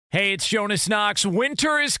Hey, it's Jonas Knox.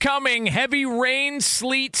 Winter is coming. Heavy rain,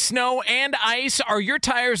 sleet, snow, and ice. Are your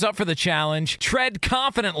tires up for the challenge? Tread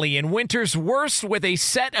confidently in winter's worst with a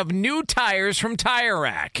set of new tires from Tire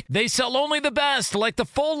Rack. They sell only the best, like the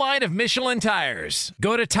full line of Michelin tires.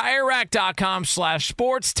 Go to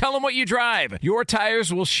TireRack.com/sports. Tell them what you drive. Your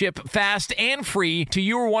tires will ship fast and free to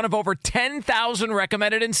you or one of over 10,000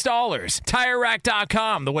 recommended installers.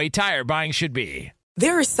 TireRack.com, the way tire buying should be.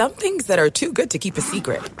 There are some things that are too good to keep a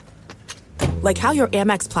secret. Like how your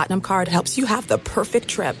Amex Platinum card helps you have the perfect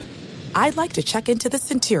trip. I'd like to check into the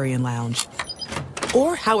Centurion Lounge.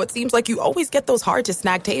 Or how it seems like you always get those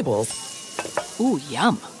hard-to-snag tables. Ooh,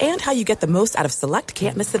 yum. And how you get the most out of select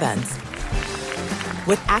can't-miss events.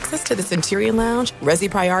 With access to the Centurion Lounge, Resi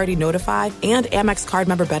Priority Notified, and Amex card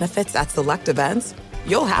member benefits at select events,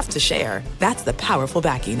 you'll have to share. That's the powerful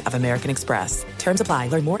backing of American Express. Terms apply.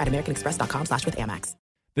 Learn more at americanexpress.com/withAmex.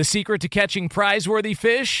 The secret to catching prize-worthy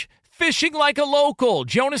fish? Fishing like a local.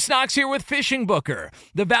 Jonas Knox here with Fishing Booker.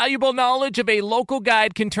 The valuable knowledge of a local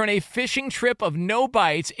guide can turn a fishing trip of no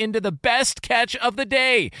bites into the best catch of the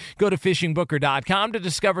day. Go to fishingbooker.com to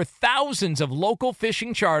discover thousands of local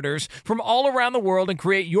fishing charters from all around the world and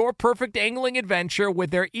create your perfect angling adventure with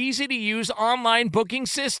their easy-to-use online booking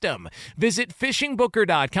system. Visit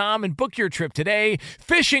fishingbooker.com and book your trip today.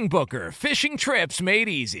 Fishing Booker. Fishing trips made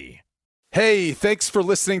easy. Hey, thanks for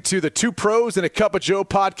listening to the Two Pros and a Cup of Joe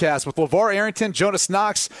podcast with LaVar Arrington, Jonas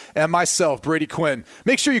Knox, and myself, Brady Quinn.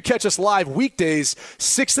 Make sure you catch us live weekdays,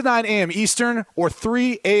 6 to 9 a.m. Eastern or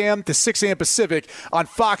 3 a.m. to 6 a.m. Pacific on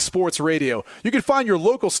Fox Sports Radio. You can find your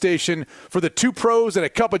local station for the Two Pros and a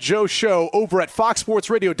Cup of Joe show over at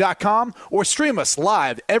foxsportsradio.com or stream us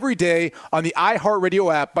live every day on the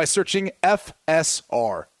iHeartRadio app by searching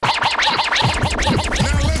FSR.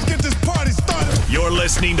 You're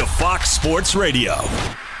listening to Fox Sports Radio.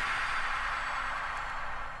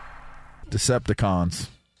 Decepticons.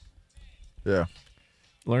 Yeah.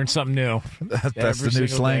 Learn something new. That's the new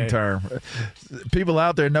slang term. People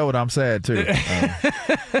out there know what I'm saying, too.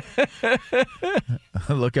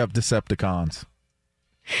 Look up Decepticons.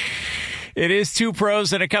 It is Two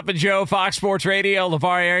Pros and a Cup of Joe, Fox Sports Radio.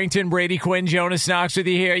 LaVar Arrington, Brady Quinn, Jonas Knox with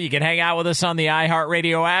you here. You can hang out with us on the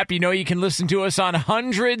iHeartRadio app. You know you can listen to us on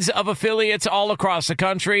hundreds of affiliates all across the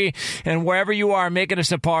country. And wherever you are, making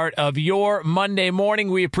us a part of your Monday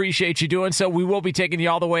morning. We appreciate you doing so. We will be taking you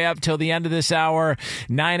all the way up till the end of this hour,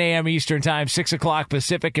 9 a.m. Eastern Time, 6 o'clock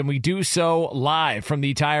Pacific. And we do so live from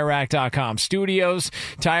the TireRack.com studios.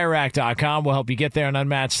 TireRack.com will help you get there. An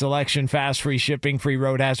unmatched selection, fast, free shipping, free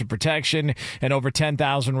road hazard protection, and over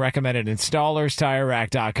 10,000 recommended installers.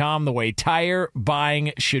 TireRack.com, the way tire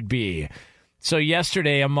buying should be. So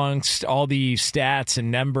yesterday, amongst all the stats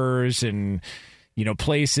and numbers and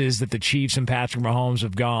places that the Chiefs and Patrick Mahomes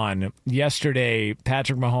have gone, yesterday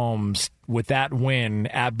Patrick Mahomes, with that win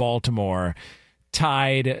at Baltimore,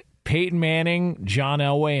 tied Peyton Manning, John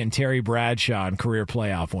Elway, and Terry Bradshaw in career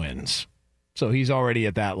playoff wins. So he's already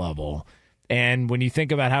at that level. And when you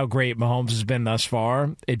think about how great Mahomes has been thus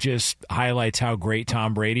far, it just highlights how great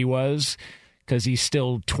Tom Brady was, because he's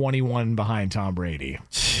still 21 behind Tom Brady.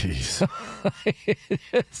 Jeez.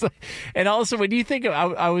 And also, when you think of,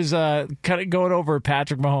 I was kind of going over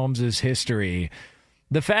Patrick Mahomes' history,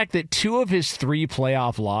 the fact that 2 of his 3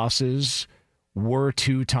 playoff losses were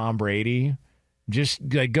to Tom Brady just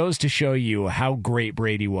goes to show you how great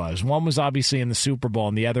Brady was. One was obviously in the Super Bowl,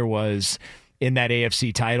 and the other was in that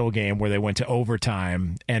AFC title game where they went to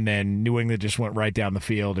overtime, and then New England just went right down the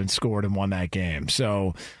field and scored and won that game.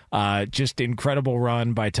 So just incredible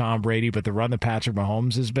run by Tom Brady, but the run that Patrick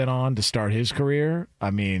Mahomes has been on to start his career,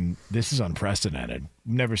 I mean, this is unprecedented.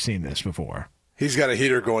 Never seen this before. He's got a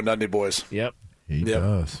heater going, doesn't he, boys? Yep. He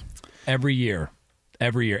does. Every year,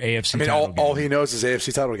 AFC title game. All he knows is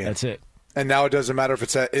AFC title game. That's it. And now it doesn't matter if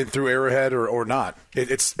it's through Arrowhead or not.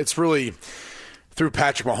 It's really through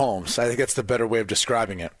Patrick Mahomes. I think that's the better way of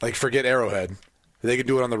describing it. Like, forget Arrowhead. They can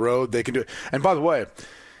do it on the road. They can do it. And by the way,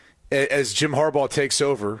 as Jim Harbaugh takes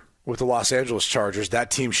over with the Los Angeles Chargers,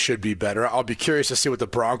 that team should be better. I'll be curious to see what the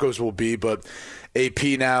Broncos will be, but AP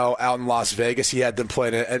now out in Las Vegas, he had them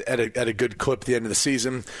playing at a good clip at the end of the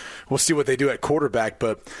season. We'll see what they do at quarterback,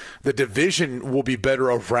 but the division will be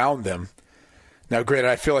better around them. Now, granted,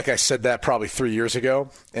 I feel like I said that probably 3 years ago,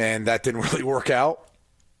 and that didn't really work out.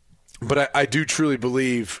 But I do truly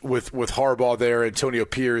believe with Harbaugh there, Antonio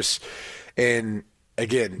Pierce, and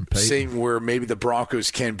again, seeing where maybe the Broncos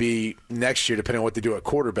can be next year, depending on what they do at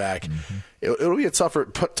quarterback, it'll be a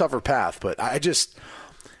tougher path. But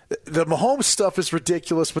the Mahomes stuff is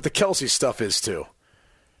ridiculous, but the Kelsey stuff is too.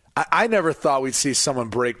 I never thought we'd see someone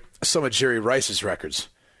break some of Jerry Rice's records.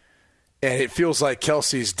 And it feels like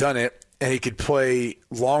Kelsey's done it, and he could play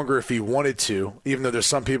longer if he wanted to, even though there's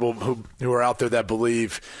some people who are out there that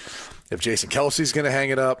believe if Jason Kelsey's going to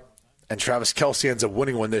hang it up and Travis Kelce ends up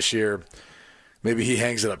winning one this year, maybe he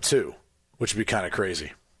hangs it up too, which would be kind of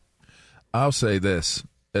crazy. I'll say this,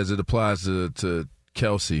 as it applies to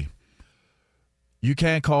Kelsey. You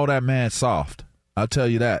can't call that man soft. I'll tell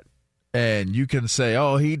you that. And you can say,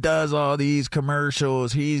 oh, he does all these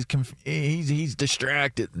commercials. He's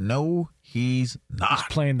distracted. No, he's not. He's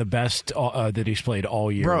playing the best that he's played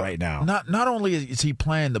all year right now. Not only is he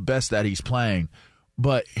playing the best that he's playing,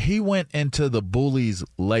 but he went into the bullies'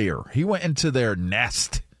 lair. He went into their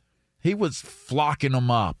nest. He was flocking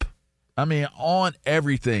them up. I mean, on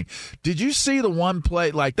everything. Did you see the one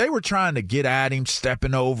play? Like, they were trying to get at him,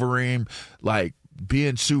 stepping over him, like,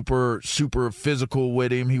 being super, super physical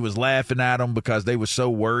with him. He was laughing at them because they were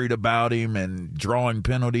so worried about him and drawing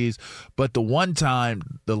penalties. But the one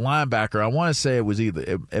time, the linebacker, I want to say it was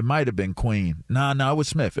it might have been Queen. No, it was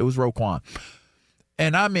Smith. It was Roquan.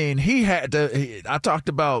 And, I mean, I talked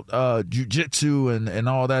about jiu-jitsu and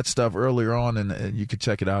all that stuff earlier on, and you could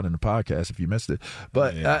check it out in the podcast if you missed it.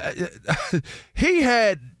 But he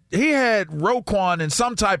had Roquan in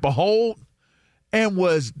some type of hold and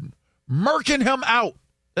was murking him out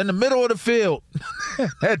in the middle of the field.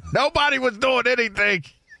 And nobody was doing anything.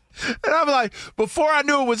 And I'm like, before I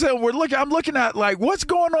knew it was him, I'm looking at, like, what's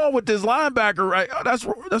going on with this linebacker, right? Oh, that's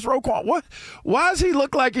Roquan. What? Why does he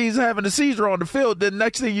look like he's having a seizure on the field? Then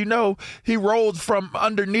next thing you know, he rolls from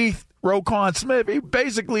underneath Roquan Smith. He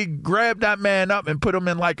basically grabbed that man up and put him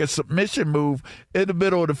in like a submission move in the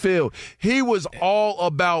middle of the field. He was all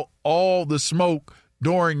about all the smoke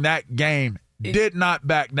during that game. Did not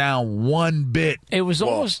back down one bit. It was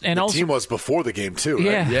almost, and the also team was before the game too,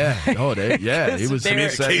 right? Yeah. Oh, he was.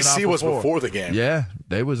 KC was before the game. Yeah,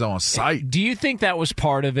 they was on site. Do you think that was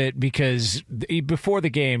part of it? Because before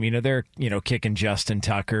the game, they're kicking Justin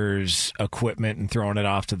Tucker's equipment and throwing it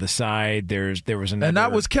off to the side. There was another, and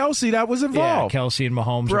that was Kelsey that was involved. Yeah, Kelsey and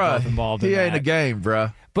Mahomes were both involved. He in ain't that. a game,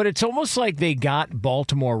 bruh. But it's almost like they got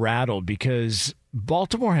Baltimore rattled because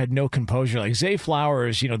Baltimore had no composure. Like Zay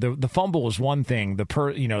Flowers, the fumble was one thing. The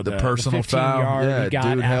personal 15 foul, yard he got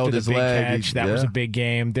dude after held the his big leg. catch. That was a big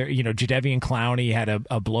game. There, Jadeveon Clowney had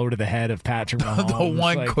a blow to the head of Patrick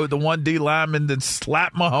Mahomes. the one D lineman that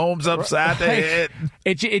slapped Mahomes upside the head.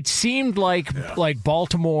 It seemed like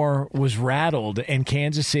Baltimore was rattled and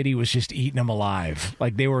Kansas City was just eating them alive.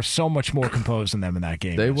 Like they were so much more composed than them in that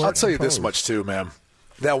game. I'll tell you this much too, man.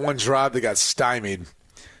 That one drive that got stymied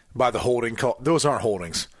by the holding call. Those aren't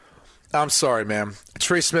holdings. I'm sorry, man.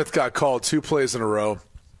 Trey Smith got called 2 plays in a row.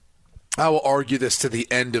 I will argue this to the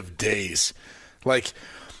end of days. Like,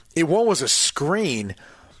 one was a screen,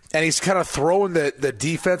 and he's kind of throwing the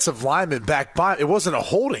defensive lineman back by him. It wasn't a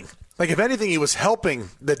holding. Like, if anything, he was helping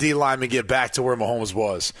the D lineman get back to where Mahomes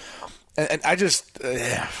was. And I just,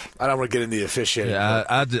 I don't want to get into the officiating. Yeah,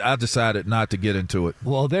 I decided not to get into it.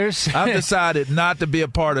 Well, I've decided not to be a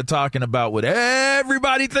part of talking about what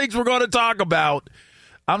everybody thinks we're going to talk about.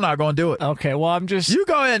 I'm not going to do it. Okay, well, You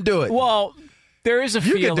go ahead and do it. Well, there is a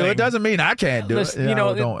feeling. You can do it. Doesn't mean I can't do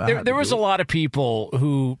it. There was a lot of people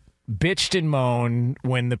who bitched and moaned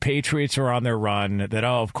when the Patriots were on their run that,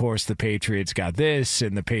 of course, the Patriots got this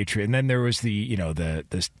and then there was the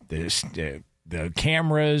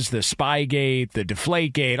cameras, the Spygate, the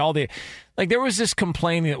Deflategate, there was this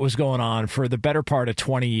complaining that was going on for the better part of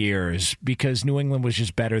 20 years because New England was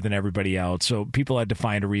just better than everybody else. So people had to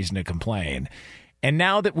find a reason to complain. And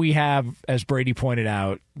now that we have, as Brady pointed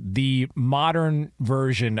out, the modern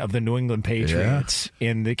version of the New England Patriots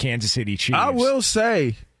in the Kansas City Chiefs. I will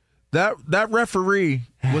say that referee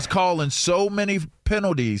was calling so many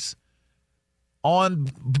penalties on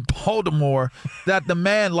Baltimore that the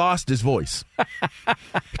man lost his voice.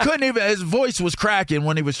 Couldn't even. His voice was cracking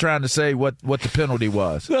when he was trying to say what the penalty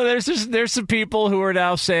was. So there's some people who are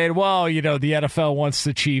now saying, well, the NFL wants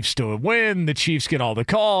the Chiefs to win. The Chiefs get all the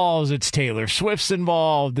calls. It's Taylor Swift's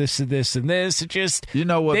involved. This and this and this. It just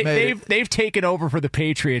they've taken over for the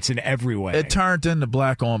Patriots in every way. It turned into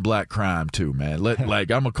black on black crime too, man. I'm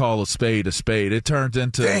gonna call a spade a spade. It turned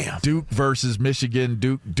into Duke versus Michigan,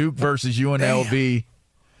 Duke versus UNLV.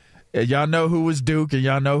 Y'all know who was Duke and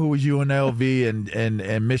y'all know who was UNLV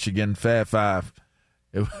and Michigan, Fab Five.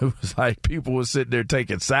 It was like people were sitting there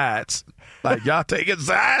taking sides. Like, y'all taking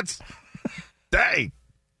sides? Dang.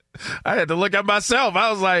 I had to look at myself.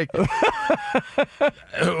 I was like,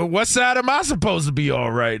 what side am I supposed to be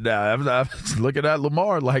on right now? I'm looking at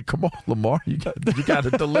Lamar like, come on, Lamar. You got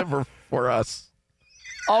to deliver for us.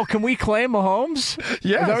 Oh, can we claim Mahomes?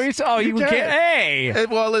 Yes. You can. can't. Hey.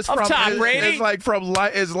 It's Up from top, Brady. It's like from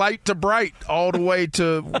light to bright, all the way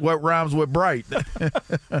to what rhymes with bright.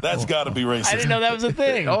 That's got to be racist. I didn't know that was a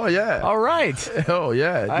thing. Oh, yeah. All right. Oh,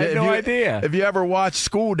 yeah. I had no idea. If you ever watched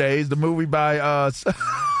School Days, the movie by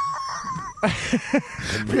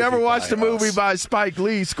if you ever watched the movie by Spike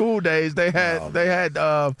Lee, School Days, they had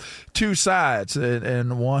two sides,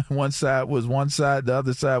 and one side was one side, the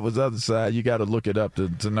other side was the other side. You got to look it up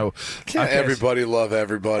to know. Can't everybody love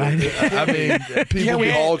everybody? I mean, Can't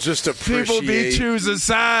we all just appreciate? People be choosing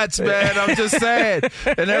sides, man. I'm just saying.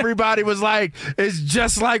 And everybody was like, it's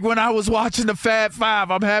just like when I was watching the Fab Five.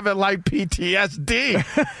 I'm having like PTSD.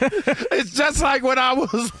 It's just like when I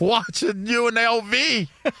was watching UNLV.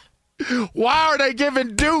 Why are they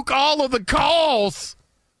giving Duke all of the calls?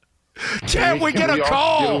 Can't we get a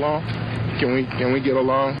call? Can we get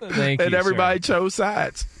along? Thank you, and everybody sir. chose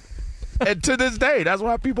sides. And to this day, that's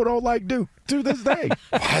why people don't like Duke. To this day.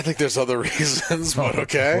 I think there's other reasons, but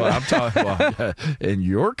okay. Well, I'm talking in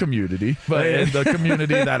your community, but in the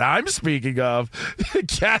community that I'm speaking of,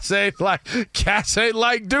 cats ain't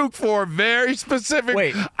like Duke for a very specific.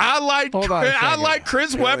 Wait, I like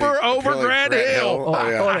Chris Webber over Grant Hill. Oh,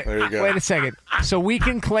 yeah. There you go. Wait a second. So we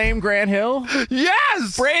can claim Grant Hill?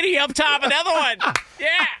 Yes, Brady up top, another one.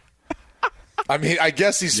 Yeah. I mean, I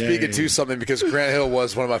guess he's speaking to something because Grant Hill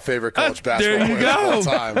was one of my favorite college basketball players of all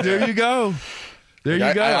time. There you go. There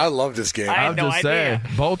you go. I love this game. I had no idea. Saying,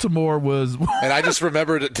 Baltimore was. And I just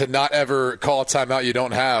remembered to not ever call a timeout you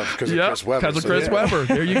don't have because of Chris Webber. Because of Chris Webber.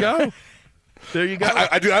 There you go. There you go.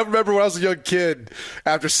 I do. I remember when I was a young kid,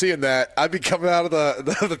 after seeing that, I'd be coming out of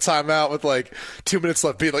the timeout with like 2 minutes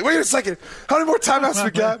left, being like, "Wait a second, how many more timeouts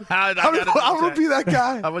we got? I'm going to be that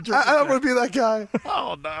guy. I'm going to be that guy."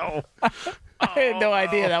 Oh no. I had no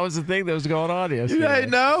idea that was the thing that was going on yesterday. You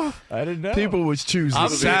didn't know? I didn't know. People was choosing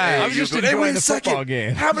sides. I'm just enjoying the football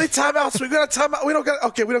game. How many timeouts? We got a timeout. We don't got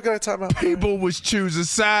a timeout. People was choosing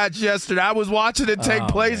sides yesterday. I was watching it take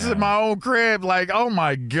place in my own crib. Like, oh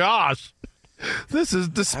my gosh, this is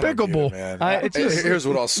despicable. Here's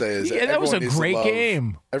what I'll say: is that was a great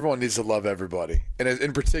game. Everyone needs to love everybody, and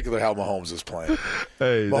in particular, how Mahomes is playing.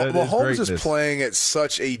 Hey, Mahomes is playing at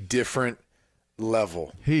such a different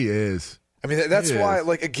level. He is. I mean, that's why,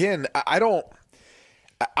 like, again,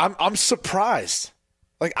 I'm surprised.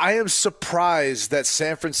 Like, I am surprised that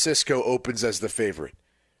San Francisco opens as the favorite.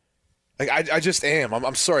 Like, I just am.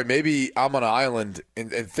 I'm sorry. Maybe I'm on an island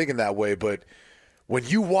and thinking that way, but when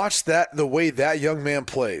you watch the way that young man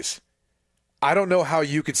plays, I don't know how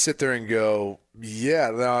you could sit there and go,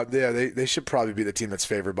 they should probably be the team that's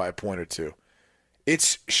favored by a point or two.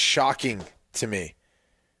 It's shocking to me.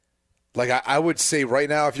 Like, I would say right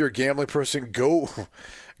now, if you're a gambling person, go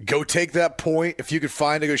take that point. If you could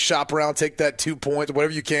find it, go shop around, take that 2 points,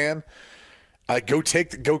 whatever you can. Go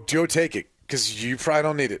take it because you probably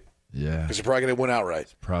don't need it. Yeah. Because you're probably going to win outright.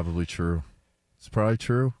 It's probably true. It's probably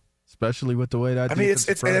true, especially with the way that. I mean,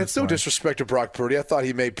 it's no disrespect to Brock Purdy. I thought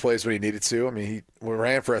he made plays when he needed to. I mean, he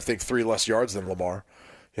ran for, I think, 3 less yards than LaVar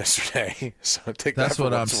yesterday. So that's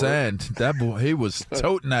what I'm saying. That boy, he was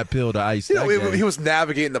toting that pill to ice. He was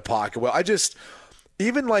navigating the pocket well.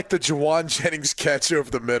 Even like the Juwan Jennings catch over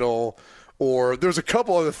the middle, or there's a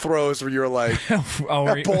couple other throws where you're like,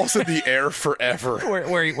 that ball's in the air forever.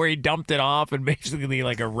 Where he dumped it off and basically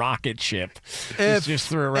like a rocket ship. Just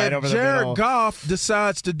threw it right over the middle. If Jared Goff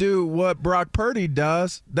decides to do what Brock Purdy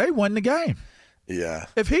does, they win the game. Yeah.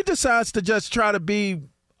 If he decides to just try to be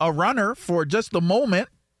a runner for just the moment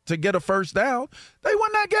to get a first down, they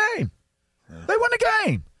won that game. Yeah. They won the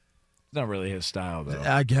game. It's not really his style, though.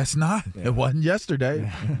 I guess not. Yeah. It wasn't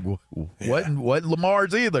yesterday. Wasn't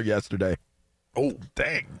Lamar's either yesterday. Oh,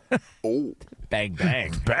 dang. Oh. Bang,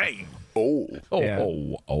 bang. Bang. Oh. Yeah.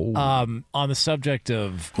 On the subject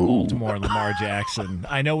of Baltimore and Lamar Jackson,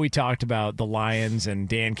 I know we talked about the Lions and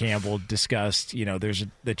Dan Campbell discussed, there's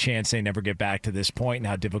the chance they never get back to this point and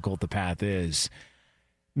how difficult the path is.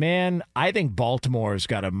 Man, I think Baltimore's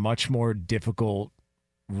got a much more difficult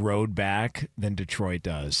road back than Detroit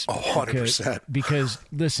does. 100%. Because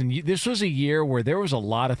listen, this was a year where there was a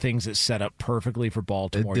lot of things that set up perfectly for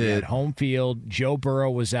Baltimore. You had home field. Joe Burrow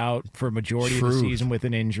was out for a majority of the season with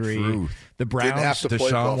an injury. The Browns,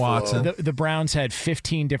 Deshaun Watson. The Browns had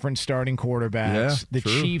 15 different starting quarterbacks. The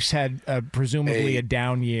Chiefs had presumably a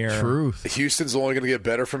down year. Houston's only going to get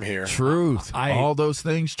better from here. All those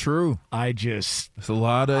things true. There's a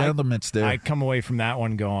lot of elements there. I come away from that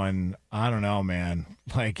one going, I don't know, man.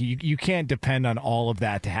 Like, you can't depend on all of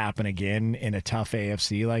that to happen again in a tough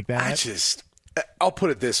AFC like that. I'll put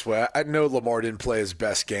it this way. I know Lamar didn't play his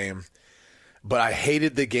best game, but I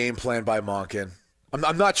hated the game plan by Monken.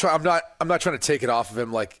 I'm not trying to take it off of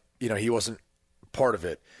him like, he wasn't part of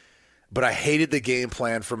it. But I hated the game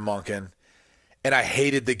plan from Monken, and I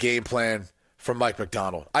hated the game plan from Mike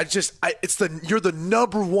McDonald. You're the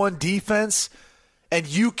number one defense, and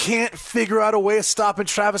you can't figure out a way of stopping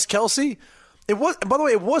Travis Kelce. By the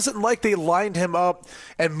way, it wasn't like they lined him up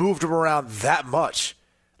and moved him around that much.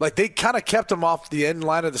 Like, they kind of kept him off the end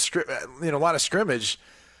line of the line of scrimmage.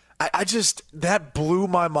 That blew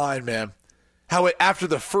my mind, man. How after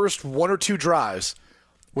the first one or two drives,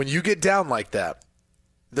 when you get down like that,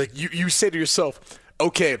 like you say to yourself,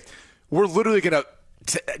 okay, we're literally going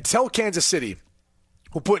to tell Kansas City,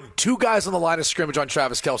 we're putting two guys on the line of scrimmage on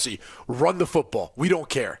Travis Kelce. Run the football. We don't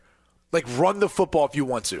care. Like, run the football if you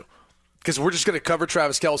want to. Because we're just going to cover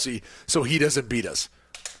Travis Kelce so he doesn't beat us.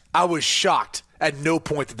 I was shocked at no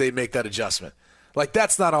point did they make that adjustment. Like,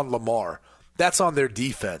 that's not on Lamar. That's on their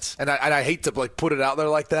defense. And I hate to put it out there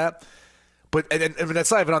like that. But and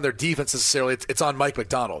that's not even on their defense necessarily. It's on Mike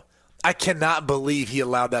McDonald. I cannot believe he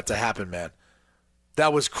allowed that to happen, man.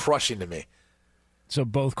 That was crushing to me. So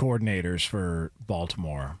both coordinators for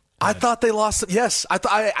Baltimore. I thought they lost. Yes,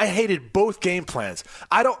 I hated both game plans.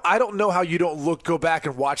 I don't know how you don't go back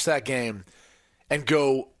and watch that game and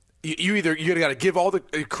go. You got to give all the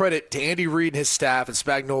credit to Andy Reid and his staff and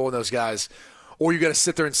Spagnuolo and those guys, or you got to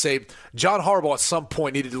sit there and say John Harbaugh at some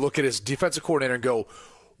point needed to look at his defensive coordinator and go,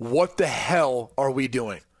 what the hell are we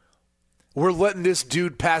doing? We're letting this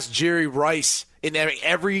dude pass Jerry Rice in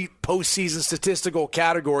every postseason statistical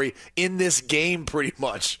category in this game pretty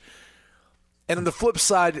much. And on the flip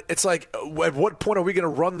side, it's like, at what point are we going to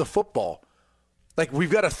run the football? Like, we've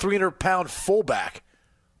got a 300-pound fullback.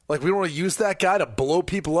 Like, we want to use that guy to blow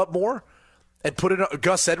people up more and put in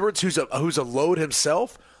Gus Edwards, who's a load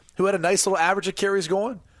himself, who had a nice little average of carries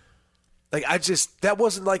going. Like, that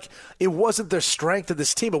wasn't it wasn't their strength of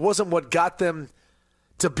this team. It wasn't what got them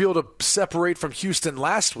to be able to separate from Houston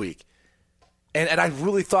last week. And I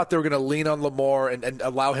really thought they were going to lean on Lamar and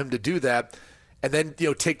allow him to do that and then,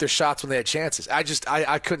 take their shots when they had chances.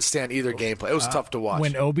 I couldn't stand either game play. It was tough to watch.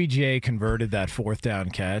 When OBJ converted that fourth down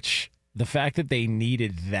catch, the fact that they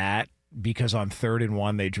needed that because on 3rd and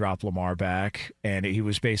 1 they dropped Lamar back and he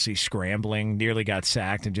was basically scrambling, nearly got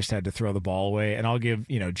sacked and just had to throw the ball away. And I'll give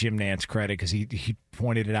Jim Nantz credit because he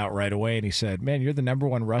pointed it out right away and he said, man, you're the number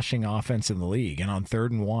one rushing offense in the league. And on 3rd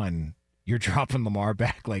and 1, you're dropping Lamar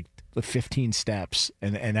back like 15 steps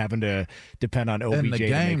and having to depend on OBJ. And the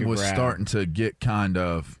game to make was starting to get kind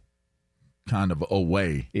of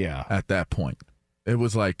away at that point. It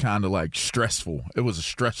was kind of stressful. It was a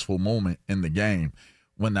stressful moment in the game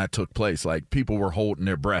when that took place. Like, people were holding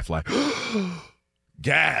their breath like,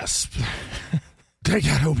 gasp. They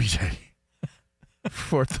got OBJ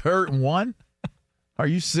for 3rd and 1? Are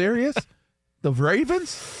you serious? The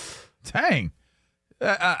Ravens? Dang.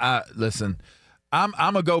 Listen, I'm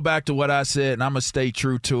going to go back to what I said, and I'm going to stay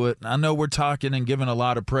true to it. I know we're talking and giving a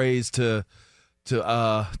lot of praise to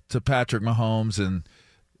Patrick Mahomes, and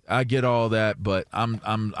I get all that, but I'm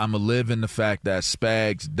a live in the fact that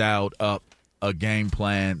Spags dialed up a game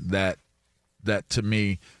plan that to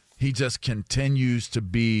me, he just continues to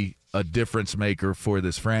be a difference maker for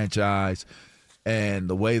this franchise. And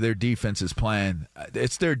the way their defense is playing,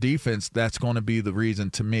 it's their defense that's going to be the reason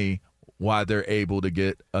to me why they're able to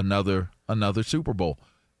get another Super Bowl.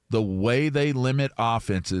 The way they limit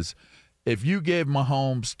offenses, if you give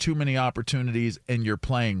Mahomes too many opportunities and you're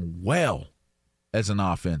playing well as an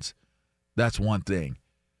offense, that's one thing.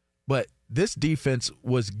 But this defense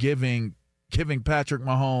was giving Patrick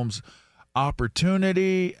Mahomes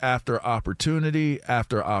opportunity after opportunity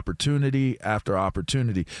after opportunity after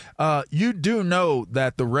opportunity. You do know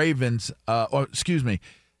that the Ravens,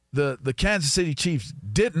 the Kansas City Chiefs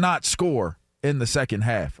did not score in the second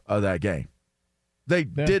half of that game. They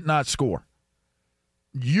did not score.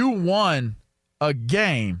 You won a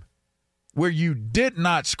game where you did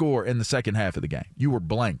not score in the second half of the game. You were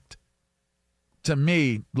blanked. To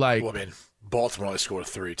me, Baltimore only scored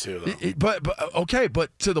 3 too, though.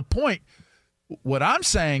 But to the point, what I'm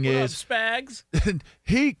saying is Spags?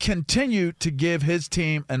 He continued to give his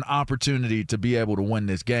team an opportunity to be able to win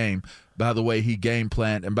this game by the way he game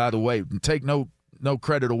planned. And by the way, take no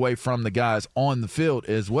credit away from the guys on the field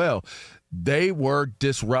as well. They were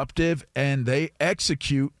disruptive and they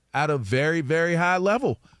execute at a very, very high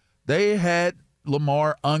level. They had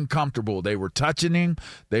Lamar uncomfortable. They were touching him.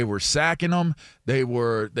 They were sacking him. They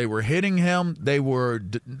were hitting him. They were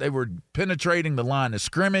penetrating the line of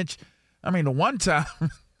scrimmage. I mean, the one time,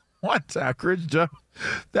 Chris Joe,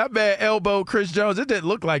 That man elbowed Chris Jones. It didn't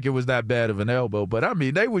look like it was that bad of an elbow, but I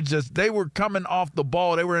mean, they were coming off the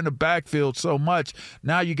ball. They were in the backfield so much.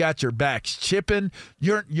 Now you got your backs chipping.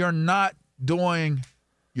 You're not doing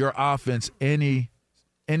your offense any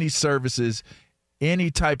services,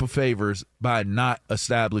 any type of favors by not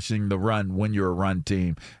establishing the run when you're a run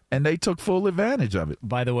team. And they took full advantage of it.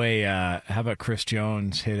 By the way, how about Chris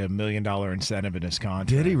Jones hit $1 million incentive in his contract?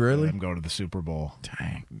 Did he really? Let him go to the Super Bowl.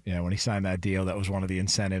 Dang. Yeah, when he signed that deal, that was one of the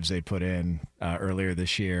incentives they put in earlier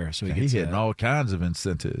this year. So he's hitting all kinds of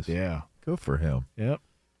incentives. Yeah. Good for him. Yep.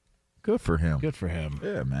 Good for him. Good for him.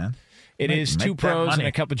 Yeah, man. It is Two Pros and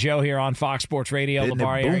a Cup of Joe here on Fox Sports Radio.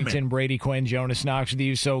 LaVar Arrington, Brady Quinn, Jonas Knox with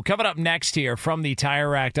you. So coming up next here from the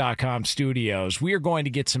TireRack.com studios, we are going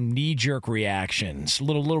to get some knee-jerk reactions. A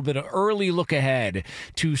little bit of early look ahead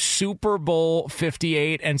to Super Bowl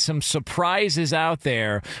 58 and some surprises out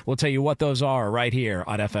there. We'll tell you what those are right here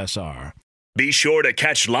on FSR. Be sure to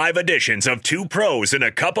catch live editions of Two Pros and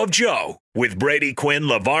a Cup of Joe with Brady Quinn,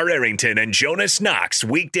 LaVar Arrington, and Jonas Knox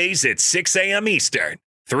weekdays at 6 a.m. Eastern,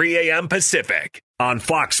 3 a.m. Pacific on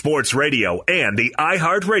Fox Sports Radio and the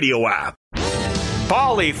iHeartRadio app.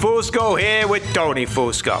 Paulie Fusco here with Tony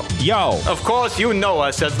Fusco. Yo. Of course, you know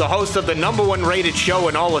us as the host of the #1 rated show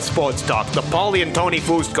in all of sports talk, the Paulie and Tony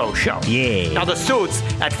Fusco Show. Yeah. Now, the suits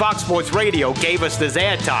at Fox Sports Radio gave us this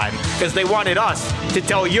airtime because they wanted us to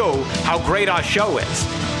tell you how great our show is.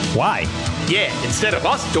 Why? Yeah, instead of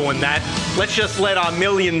us doing that, let's just let our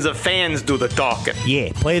millions of fans do the talking.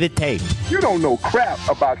 Yeah, play the tape. You don't know crap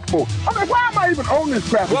about sports. I mean, why am I even on this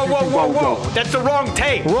crap? Whoa. That's the wrong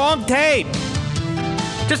tape. Wrong tape.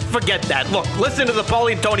 Just forget that. Look, listen to the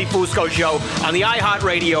Paulie and Tony Fusco Show on the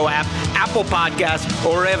iHeartRadio app, Apple Podcasts,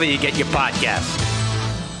 or wherever you get your podcasts.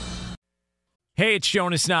 Hey, it's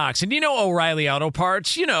Jonas Knox, and you know O'Reilly Auto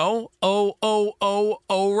Parts. You know,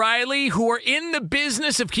 O'Reilly, who are in the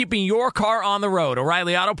business of keeping your car on the road.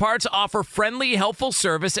 O'Reilly Auto Parts offer friendly, helpful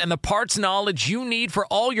service and the parts knowledge you need for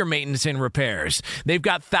all your maintenance and repairs. They've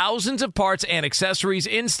got thousands of parts and accessories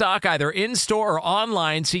in stock, either in-store or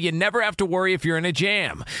online, so you never have to worry if you're in a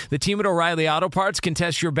jam. The team at O'Reilly Auto Parts can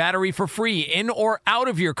test your battery for free, in or out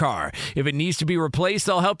of your car. If it needs to be replaced,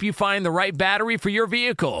 they'll help you find the right battery for your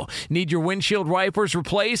vehicle. Need your windshield wipers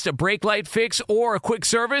replaced, a brake light fix, or a quick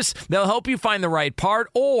service? They'll help you find the right part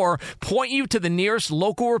or point you to the nearest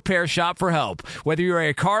local repair shop for help. Whether you're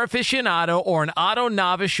a car aficionado or an auto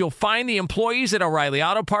novice, you'll find the employees at O'Reilly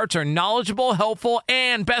Auto Parts are knowledgeable, helpful,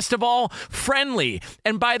 and best of all, friendly.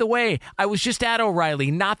 And by the way, I was just at O'Reilly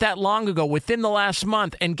not that long ago, within the last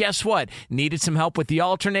month, and guess what? Needed some help with the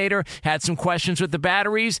alternator, had some questions with the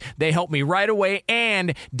batteries. They helped me right away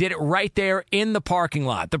and did it right there in the parking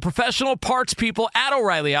lot. The professional parts people at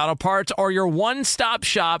O'Reilly Auto Parts are your one-stop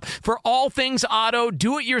shop for all things auto,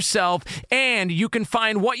 do-it-yourself, and you can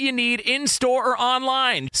find what you need in-store or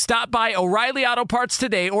online. Stop by O'Reilly Auto Parts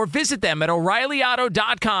today or visit them at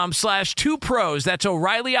O'ReillyAuto.com/2pros. That's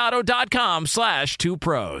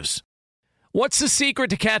O'ReillyAuto.com/2pros. What's the secret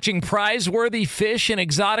to catching prize-worthy fish in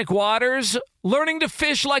exotic waters? Learning to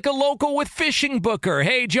fish like a local with Fishing Booker.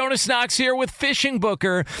 Hey, Jonas Knox here with Fishing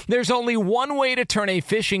Booker. There's only one way to turn a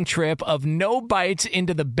fishing trip of no bites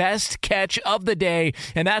into the best catch of the day,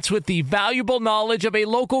 and that's with the valuable knowledge of a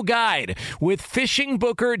local guide. With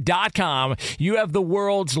FishingBooker.com, you have the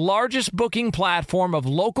world's largest booking platform of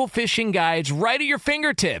local fishing guides right at your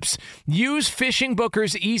fingertips. Use Fishing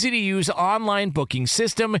Booker's easy-to-use online booking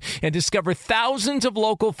system and discover thousands of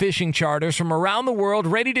local fishing charters from around the world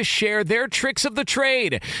ready to share their tricks of the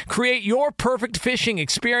trade. Create your perfect fishing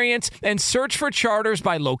experience and search for charters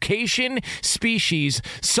by location, species,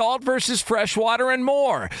 salt versus freshwater, and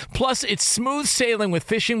more. Plus, it's smooth sailing with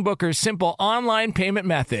Fishing Booker's simple online payment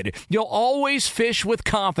method. You'll always fish with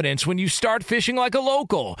confidence when you start fishing like a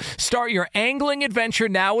local. Start your angling adventure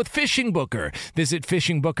now with Fishing Booker. Visit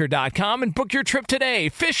FishingBooker.com and book your trip today.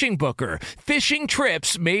 Fishing Booker. Fishing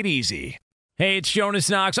trips made easy. Hey, it's Jonas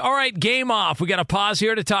Knox. All right, game off. We got to pause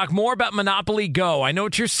here to talk more about Monopoly Go. I know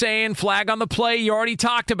what you're saying. Flag on the play. You already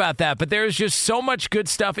talked about that, but there's just so much good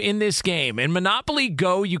stuff in this game. In Monopoly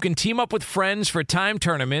Go, you can team up with friends for time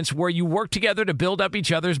tournaments where you work together to build up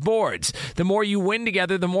each other's boards. The more you win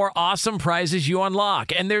together, the more awesome prizes you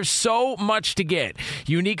unlock. And there's so much to get.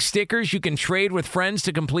 Unique stickers you can trade with friends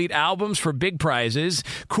to complete albums for big prizes.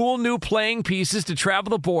 Cool new playing pieces to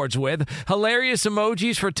travel the boards with. Hilarious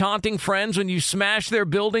emojis for taunting friends when you smash their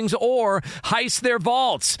buildings or heist their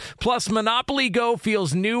vaults. Plus, Monopoly Go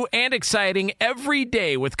feels new and exciting every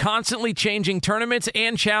day with constantly changing tournaments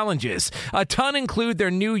and challenges. A ton include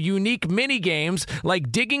their new unique mini games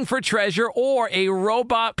like digging for treasure or a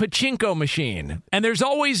robot pachinko machine. And there's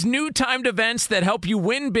always new timed events that help you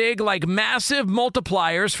win big, like massive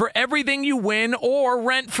multipliers for everything you win or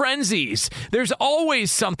rent frenzies. There's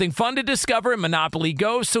always something fun to discover in Monopoly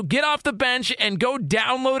Go, so get off the bench and go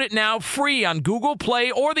download it now free on Google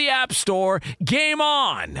Play or the App Store. Game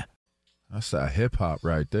on! That's that hip-hop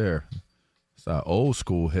right there. It's that old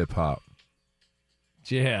school hip-hop.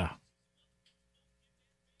 Yeah.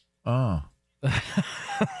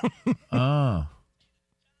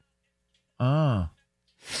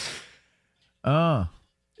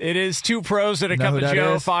 It is Two Pros and a Cup of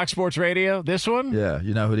Joe, Fox Sports Radio. This one? Yeah,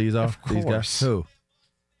 you know who these are? Of course. These guys? Who?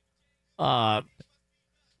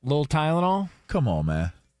 Little Tylenol? Come on,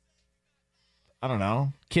 man. I don't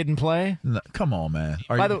know. Kid and Play? No, come on, man.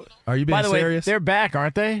 Are you being serious? By the way, they're back,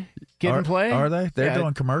 aren't they? Kid and Play? Are they? They're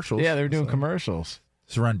doing commercials. Yeah, they're doing commercials.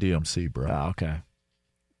 It's Run DMC, bro. Oh, okay.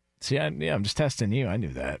 See, I'm just testing you. I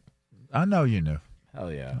knew that. I know you knew.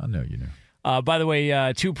 Hell yeah. I know you knew. By the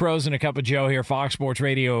way, Two Pros and a Cup of Joe here, Fox Sports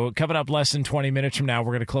Radio. Coming up less than 20 minutes from now,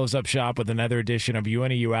 we're going to close up shop with another edition of You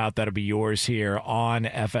In and You Out. That'll be yours here on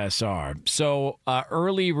FSR. So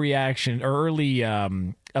early reaction, or early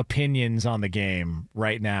opinions on the game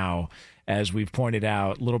right now, as we've pointed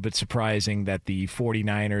out, a little bit surprising that the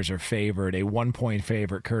 49ers are favored, a 1-point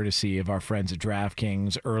favorite courtesy of our friends at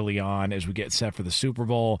DraftKings early on as we get set for the Super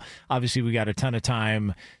Bowl. Obviously, we got a ton of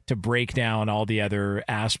time to break down all the other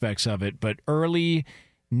aspects of it, but early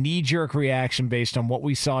knee-jerk reaction based on what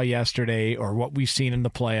we saw yesterday or what we've seen in the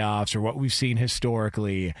playoffs or what we've seen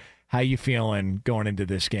historically. How you feeling going into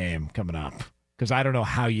this game coming up? Because I don't know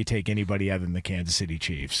how you take anybody other than the Kansas City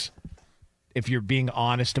Chiefs, if you're being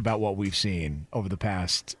honest about what we've seen over the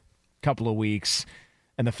past couple of weeks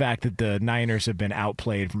and the fact that the Niners have been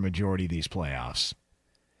outplayed for majority of these playoffs.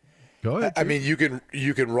 Go ahead. I mean, you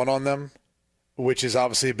can run on them, which has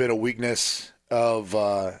obviously been a weakness of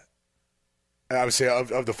the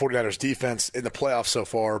 49ers defense in the playoffs so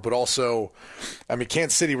far, but also, I mean,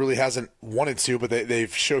 Kansas City really hasn't wanted to, but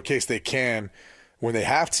they've showcased they can when they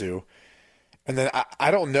have to. And then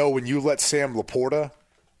I don't know, when you let Sam Laporta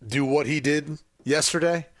do what he did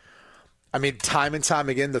yesterday, I mean, time and time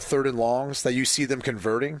again, the third and longs that you see them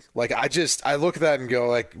converting, like I look at that and go,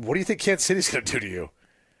 like, what do you think Kansas City's going to do to you?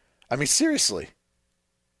 I mean, seriously.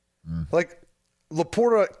 Like,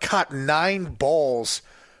 Laporta caught 9 balls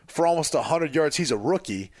for almost 100 yards. He's a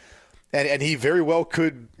rookie, and he very well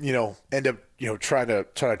could, end up, trying to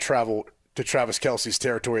travel to Travis Kelce's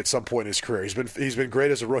territory at some point in his career. He's been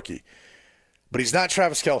great as a rookie, but he's not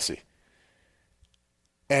Travis Kelce.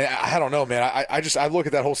 And I don't know, man. I look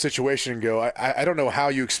at that whole situation and go, I don't know how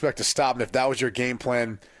you expect to stop him if that was your game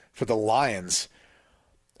plan for the Lions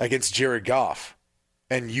against Jared Goff,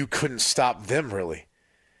 and you couldn't stop them, really.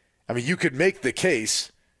 I mean, you could make the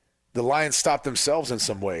case the Lions stopped themselves in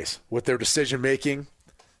some ways with their decision-making,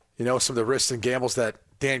 some of the risks and gambles that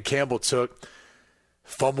Dan Campbell took,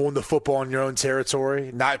 fumbling the football in your own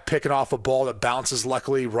territory, not picking off a ball that bounces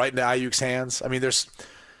luckily right into Ayuk's hands. I mean, there's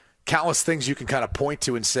countless things you can kind of point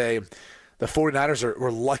to and say the 49ers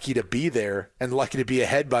were lucky to be there and lucky to be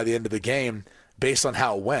ahead by the end of the game based on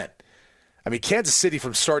how it went. I mean, Kansas City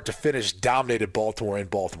from start to finish dominated Baltimore in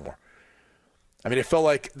Baltimore. I mean, it felt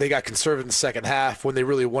like they got conservative in the second half. When they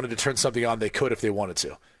really wanted to turn something on, they could if they wanted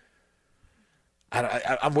to.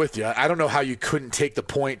 I'm with you. I don't know how you couldn't take the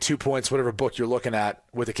point, 2 points, whatever book you're looking at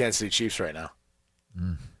with the Kansas City Chiefs right now.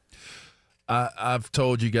 I've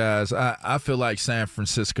told you guys, I feel like San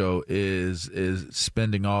Francisco is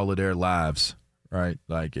spending all of their lives, right?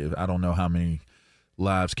 Like, I don't know how many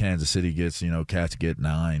lives Kansas City gets. Cats get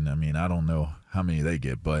 9. I mean, I don't know how many they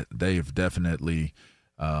get, but they've definitely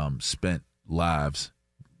spent lives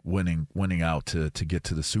winning out to get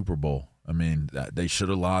to the Super Bowl. I mean, they should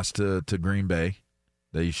have lost to Green Bay.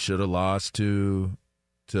 They should have lost to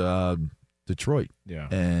Detroit. Yeah.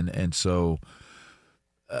 And so,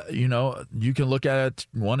 you can look at it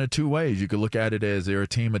one or two ways. You could look at it as they're a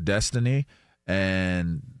team of destiny,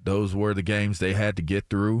 and those were the games they had to get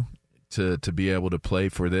through to be able to play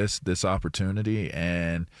for this opportunity,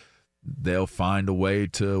 and they'll find a way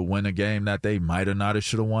to win a game that they might have not have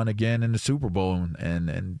should have won again in the Super Bowl.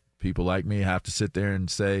 And people like me have to sit there and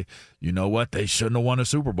say, you know what, they shouldn't have won a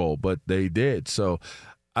Super Bowl, but they did. So,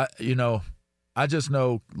 I just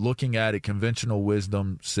know, looking at it, conventional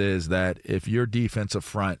wisdom says that if your defensive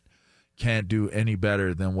front can't do any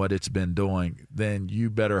better than what it's been doing, then you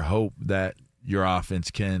better hope that your offense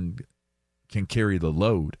can can carry the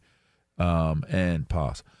load. And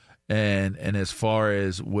pause. And as far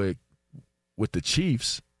as with the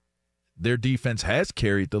Chiefs, their defense has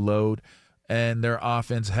carried the load, and their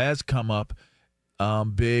offense has come up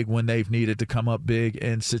big when they've needed to come up big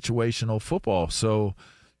in situational football. So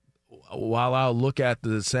while I'll look at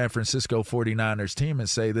the San Francisco 49ers team and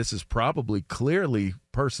say this is probably clearly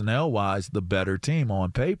personnel-wise the better team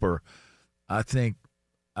on paper, I think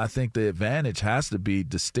the advantage has to be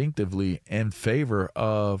distinctively in favor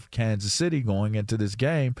of Kansas City going into this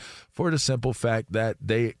game for the simple fact that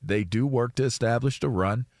they do work to establish the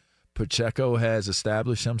run. Pacheco has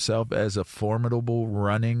established himself as a formidable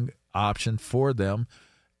running option for them,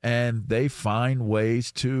 and they find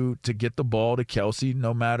ways to get the ball to Kelsey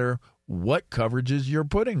no matter what coverages you're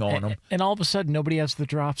putting on them. And all of a sudden, nobody has the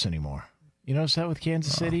drops anymore. You notice that with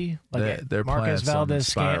Kansas City? They're Marquez playing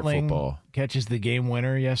Valdez-Scantling football. Catches the game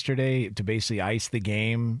winner yesterday to basically ice the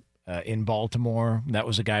game in Baltimore. That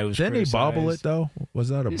was a guy who was Didn't criticized. he bobble it, though? Was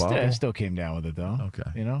that a bobble? He still came down with it, though. Okay.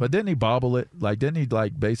 You know? But didn't he bobble it? Didn't he,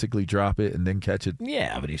 basically drop it and then catch it?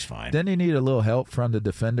 Yeah, but he's fine. Didn't he need a little help from the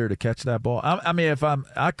defender to catch that ball? I mean,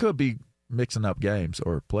 I could be mixing up games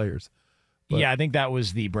or players. But yeah, I think that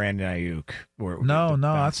was the Brandon Ayuk.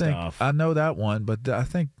 I know that one, but I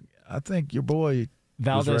think your boy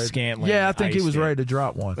Valdez-Scantling. Yeah, I think he was ready to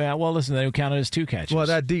drop one. Yeah, well, listen, they counted as 2 catches. Well,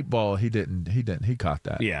 that deep ball, he didn't. He caught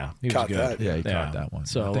that. Yeah, he Caught was good. that. Yeah, he caught that one.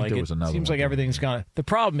 So I think there was another seems one. like everything's gone. The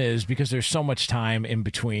problem is because there's so much time in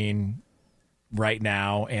between right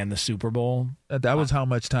now and the Super Bowl. That was how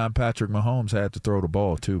much time Patrick Mahomes had to throw the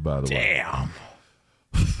ball, too, by the way. Damn.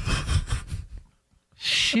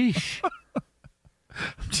 Sheesh.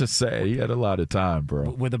 I'm just saying, he had a lot of time, bro.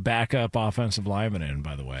 With a backup offensive lineman in,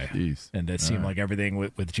 by the way. Jeez. And that seemed like everything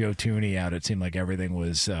with Joe Thuney out, it seemed like everything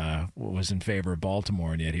was in favor of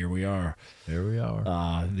Baltimore, and yet here we are. Here we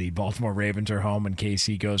are. The Baltimore Ravens are home, and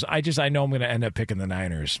KC goes. I know I'm going to end up picking the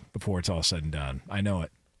Niners before it's all said and done. I know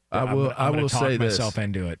it. I will say this. Myself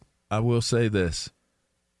into it. I will say this.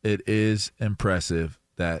 It is impressive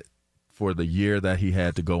that for the year that he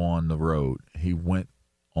had to go on the road, he went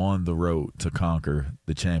on the road to conquer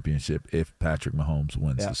the championship if Patrick Mahomes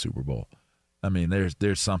wins the Super Bowl. I mean,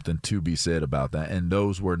 there's something to be said about that. And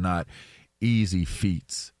those were not easy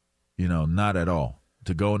feats, not at all.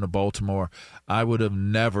 To go into Baltimore, I would have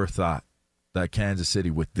never thought that Kansas City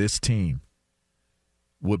with this team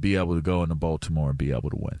would be able to go into Baltimore and be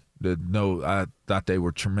able to win. No, I thought they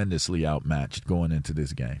were tremendously outmatched going into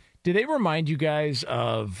this game. Did they remind you guys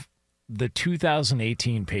of the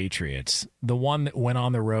 2018 Patriots, the one that went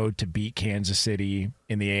on the road to beat Kansas City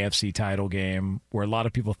in the AFC title game, where a lot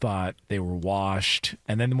of people thought they were washed?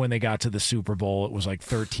 And then when they got to the Super Bowl, it was like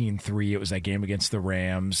 13-3. It was that game against the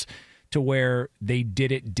Rams, to where they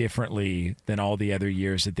did it differently than all the other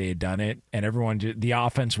years that they had done it. And the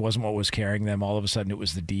offense wasn't what was carrying them. All of a sudden, it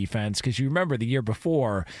was the defense. Because you remember the year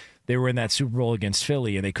before, they were in that Super Bowl against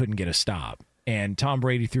Philly, and they couldn't get a stop. And Tom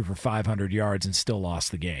Brady threw for 500 yards and still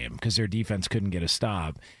lost the game because their defense couldn't get a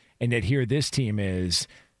stop. And yet here this team is,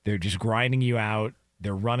 they're just grinding you out.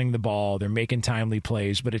 They're running the ball. They're making timely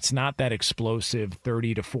plays. But it's not that explosive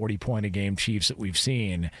 30 to 40-point-a-game Chiefs that we've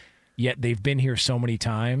seen. Yet they've been here so many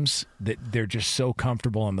times that they're just so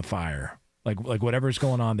comfortable in the fire. Like whatever's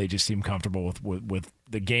going on, they just seem comfortable with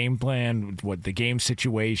the game plan, with the game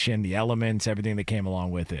situation, the elements, everything that came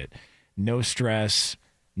along with it. No stress.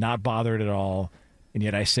 Not bothered at all, and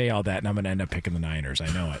yet I say all that, and I'm going to end up picking the Niners. I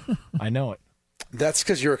know it. I know it. That's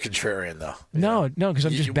because you're a contrarian, though. No, because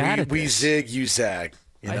I'm just bad at this. We zig, you zag.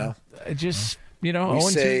 I just, we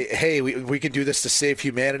say, hey, we can do this to save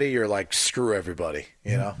humanity. You're like, screw everybody.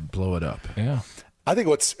 Blow it up. Yeah. I think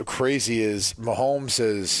what's crazy is Mahomes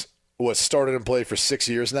has started and played for 6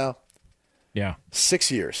 years now. Yeah,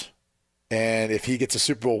 6 years, and if he gets a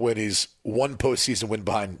Super Bowl win, he's one postseason win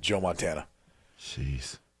behind Joe Montana.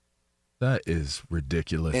 Jeez. That is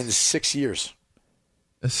ridiculous. In 6 years.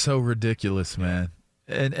 It's so ridiculous, man.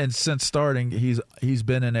 And since starting, he's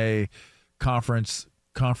been in a conference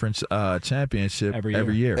championship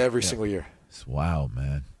every year. Every single year. It's wild,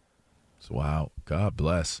 man. It's wild. God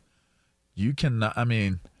bless. You cannot, I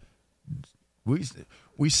mean,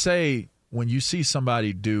 we say when you see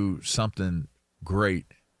somebody do something great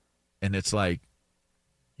and it's like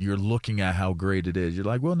you're looking at how great it is, you're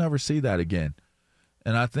like, we'll never see that again.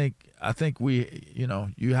 And I think we,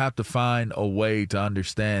 you have to find a way to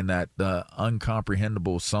understand that the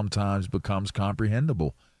uncomprehendable sometimes becomes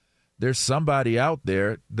comprehensible. There's somebody out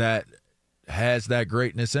there that has that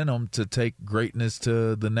greatness in them to take greatness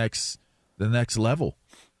to the next level.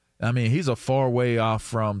 I mean, he's a far way off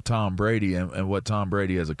from Tom Brady and what Tom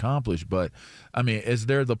Brady has accomplished. But, I mean, is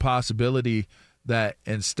there the possibility that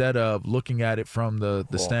instead of looking at it from the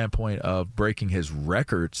standpoint of breaking his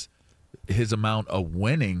records, his amount of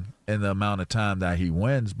winning and the amount of time that he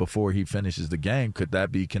wins before he finishes the game, could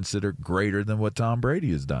that be considered greater than what Tom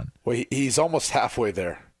Brady has done? Well, he's almost halfway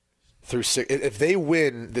there. If they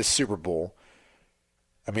win this Super Bowl,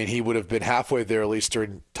 I mean, he would have been halfway there at least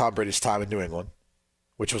during Tom Brady's time in New England,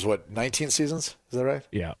 which was, 19 seasons? Is that right?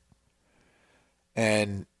 Yeah.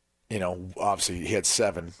 And, obviously he had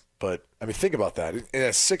 7. But, I mean, think about that. In a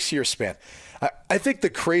 6-year span, I think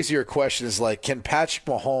the crazier question is, can Patrick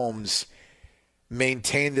Mahomes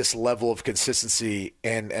maintain this level of consistency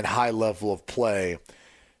and high level of play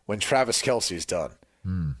when Travis Kelce's done?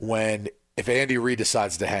 If Andy Reid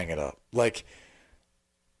decides to hang it up?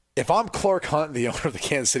 If I'm Clark Hunt, the owner of the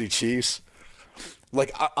Kansas City Chiefs,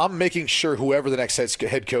 I'm making sure whoever the next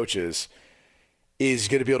head coach is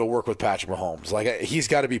going to be able to work with Patrick Mahomes. He's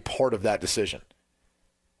got to be part of that decision.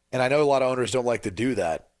 And I know a lot of owners don't like to do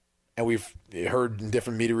that. And we've heard in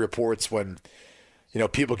different media reports when,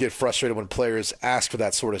 people get frustrated when players ask for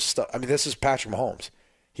that sort of stuff. I mean, this is Patrick Mahomes.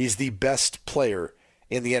 He's the best player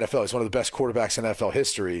in the NFL. He's one of the best quarterbacks in NFL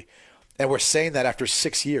history. And we're saying that after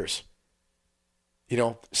 6 years.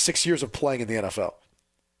 6 years of playing in the NFL.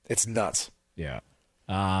 It's nuts. Yeah.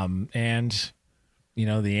 And,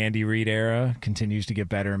 the Andy Reid era continues to get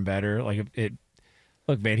better and better.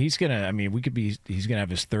 Look, man, he's going to have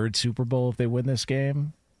his 3rd Super Bowl if they win this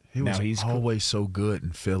game. He's always so good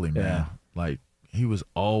in Philly, man. Yeah. He was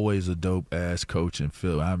always a dope-ass coach in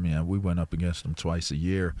Philly. I mean, we went up against him twice a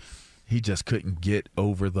year. He just couldn't get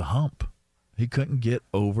over the hump.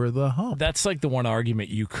 That's the one argument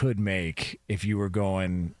you could make if you were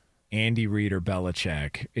going Andy Reid or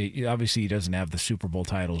Belichick. Obviously, he doesn't have the Super Bowl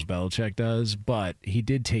titles Belichick does, but he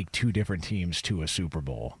did take 2 different teams to a Super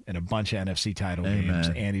Bowl and a bunch of NFC title games,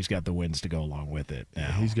 and he's got the wins to go along with it.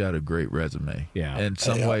 Now. He's got a great resume. Yeah. In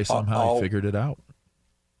some way, somehow, he figured it out.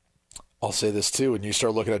 I'll say this, too, when you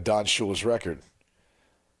start looking at Don Shula's record.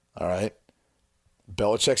 All right?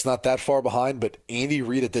 Belichick's not that far behind, but Andy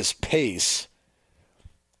Reid at this pace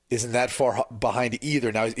isn't that far behind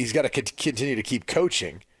either. Now, he's got to continue to keep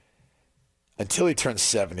coaching until he turns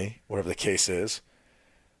 70, whatever the case is.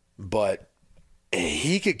 But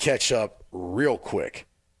he could catch up real quick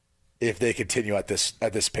if they continue at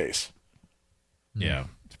this pace. Yeah,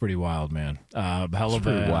 it's pretty wild, man.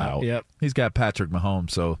 Pretty wild. Yep. He's got Patrick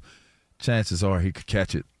Mahomes, so chances are he could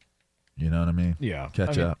catch it. You know what I mean? Yeah.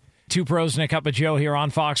 Catch up. 2 Pros and a Cup of Joe here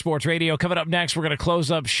on Fox Sports Radio. Coming up next, we're going to close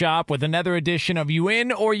up shop with another edition of You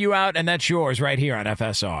In or You Out, and that's yours right here on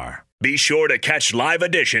FSR. Be sure to catch live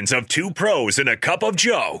editions of 2 Pros and a Cup of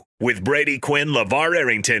Joe with Brady Quinn, LaVar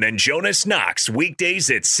Arrington, and Jonas Knox weekdays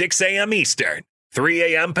at 6 a.m. Eastern,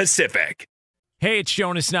 3 a.m. Pacific. Hey, it's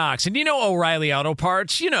Jonas Knox, and O'Reilly Auto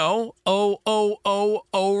Parts, O'Reilly,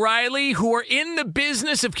 who are in the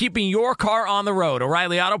business of keeping your car on the road.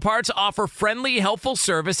 O'Reilly Auto Parts offer friendly, helpful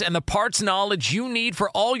service and the parts knowledge you need for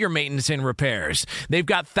all your maintenance and repairs. They've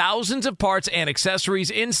got thousands of parts and accessories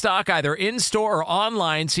in stock, either in-store or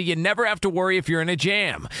online, so you never have to worry if you're in a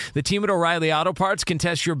jam. The team at O'Reilly Auto Parts can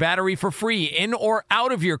test your battery for free in or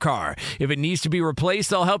out of your car. If it needs to be replaced,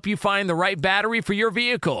 they'll help you find the right battery for your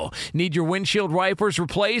vehicle. Need your windshield wipers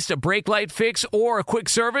replaced, a brake light fix, or a quick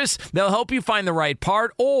service? They'll help you find the right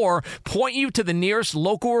part or point you to the nearest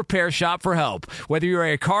local repair shop for help. Whether you're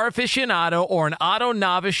a car aficionado or an auto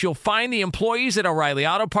novice, you'll find the employees at O'Reilly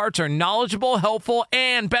Auto Parts are knowledgeable, helpful,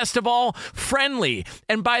 and best of all, friendly.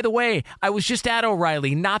 And by the way, I was just at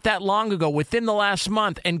O'Reilly not that long ago, within the last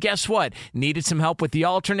month, and guess what? Needed some help with the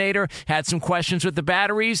alternator, had some questions with the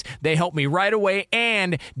batteries. They helped me right away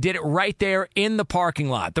and did it right there in the parking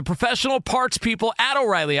lot. The professional parts people at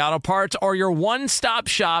O'Reilly Auto Parts are your one-stop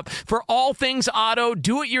shop for all things auto,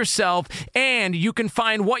 do-it-yourself, and you can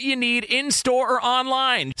find what you need in-store or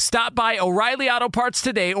online. Stop by O'Reilly Auto Parts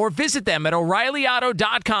today or visit them at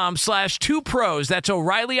O'ReillyAuto.com/2pros. That's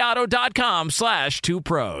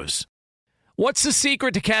O'ReillyAuto.com/2pros. What's the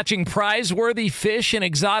secret to catching prize-worthy fish in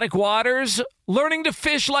exotic waters? Learning to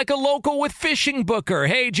fish like a local with Fishing Booker.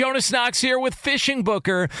 Hey, Jonas Knox here with Fishing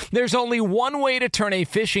Booker. There's only one way to turn a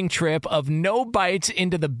fishing trip of no bites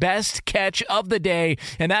into the best catch of the day,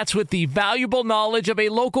 and that's with the valuable knowledge of a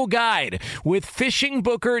local guide. With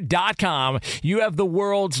FishingBooker.com, you have the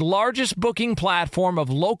world's largest booking platform of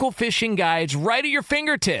local fishing guides right at your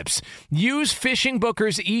fingertips. Use Fishing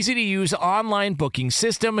Booker's easy-to-use online booking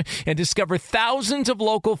system and discover thousands of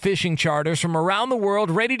local fishing charters from around the world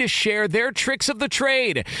ready to share their tricks tricks of the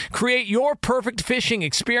trade. Create your perfect fishing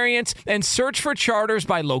experience and search for charters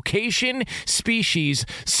by location, species,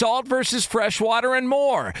 salt versus freshwater, and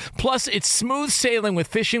more. Plus, it's smooth sailing with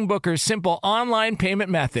Fishing Booker's simple online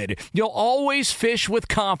payment method. You'll always fish with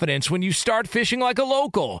confidence when you start fishing like a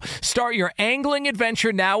local. Start your angling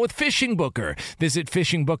adventure now with Fishing Booker. Visit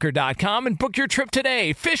fishingbooker.com and book your trip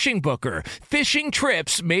today. Fishing Booker. Fishing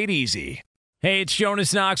trips made easy. Hey, it's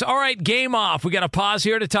Jonas Knox. All right, game off. We got to pause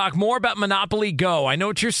here to talk more about Monopoly Go. I know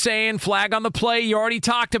what you're saying. Flag on the play. You already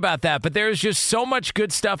talked about that, but there's just so much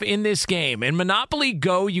good stuff in this game. In Monopoly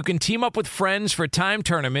Go, you can team up with friends for time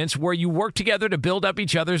tournaments where you work together to build up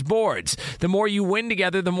each other's boards. The more you win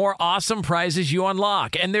together, the more awesome prizes you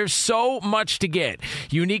unlock. And there's so much to get.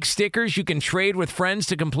 Unique stickers you can trade with friends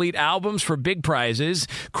to complete albums for big prizes.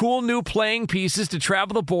 Cool new playing pieces to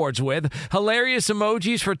travel the boards with. Hilarious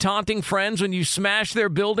emojis for taunting friends when you smash their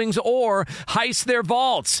buildings or heist their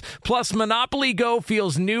vaults. Plus, Monopoly Go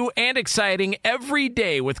feels new and exciting every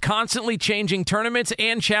day with constantly changing tournaments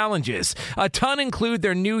and challenges. A ton include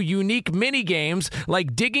their new unique mini games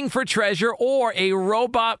like digging for treasure or a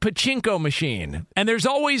robot pachinko machine. And there's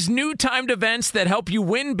always new timed events that help you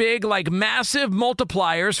win big, like massive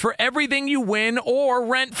multipliers for everything you win or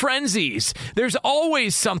rent frenzies. There's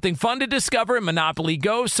always something fun to discover in Monopoly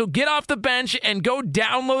Go, so get off the bench and go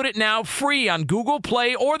download it now free on Google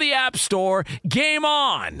Play or the App Store. Game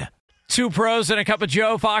on! Two pros and a cup of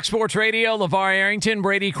Joe, Fox Sports Radio. LaVar Arrington,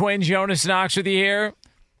 Brady Quinn, Jonas Knox with you here.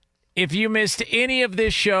 If you missed any of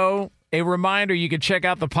this show, a reminder, you can check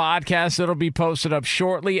out the podcast. It'll be posted up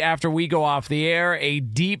shortly after we go off the air. A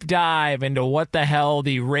deep dive into what the hell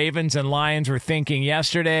the Ravens and Lions were thinking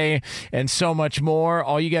yesterday and so much more.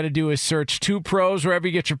 All you got to do is search Two Pros wherever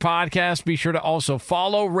you get your podcast. Be sure to also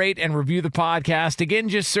follow, rate, and review the podcast. Again,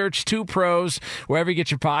 just search Two Pros wherever you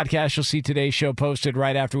get your podcast. You'll see today's show posted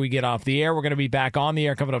right after we get off the air. We're going to be back on the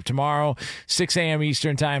air coming up tomorrow, 6 a.m.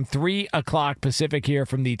 Eastern Time, 3 o'clock Pacific here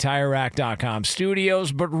from the TireRack.com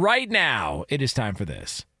studios. But right now, it is time for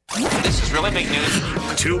this. This is really big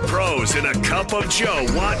news. Two pros and a cup of Joe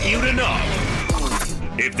want you to know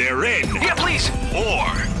if they're in. Yeah, please. Or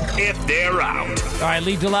if they're out. All right,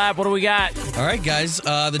 Lead to Lab, what do we got? All right, guys.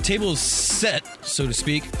 The table is set, so to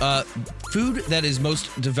speak. Food that is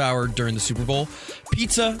most devoured during the Super Bowl: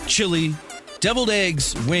 pizza, chili, deviled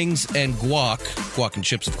eggs, wings, and guac. Guac and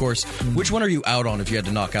chips, of course. Which one are you out on if you had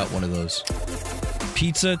to knock out one of those?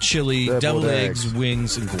 Pizza, chili, deviled eggs,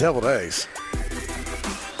 wings, and guac. Deviled eggs.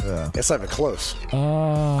 Yeah. It's not even close. Here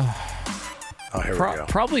we go.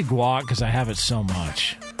 Probably guac because I have it so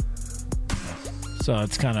much. So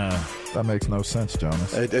it's kind of... That makes no sense,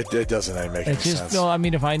 Jonas. It doesn't make any sense. No, I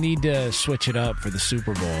mean, if I need to switch it up for the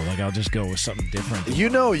Super Bowl, like I'll just go with something different. You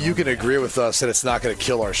know, you can agree with us that it's not going to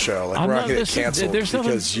kill our show. Like, we're not going to get canceled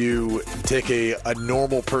because you take a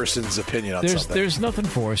normal person's opinion on something. There's nothing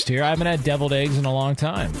forced here. I haven't had deviled eggs in a long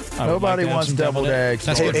time. Nobody wants deviled eggs.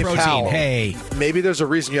 That's good protein. Pal, hey. Maybe there's a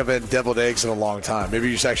reason you haven't had deviled eggs in a long time. Maybe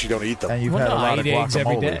you just actually don't eat them. And you've had a lot of guacamole. Eggs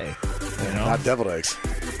every day. You know? Not deviled eggs.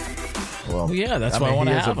 Well, yeah, that's why I want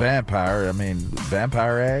to have them. He is a vampire. I mean,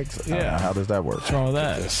 vampire eggs? Yeah. How does that work? What's wrong with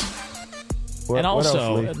that? And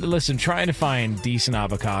also, listen, trying to find decent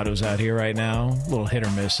avocados out here right now, a little hit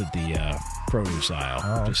or miss at the produce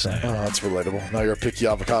aisle. Just saying. Oh, that's relatable. Now you're a picky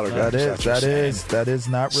avocado guy. That is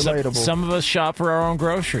not relatable. Some of us shop for our own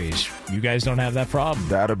groceries. You guys don't have that problem.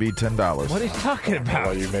 That'll be $10. What are you talking about?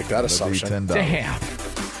 Well, you make that assumption. $10. Damn.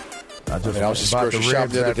 I was just grocery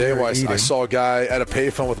shopping the other day. I saw a guy at a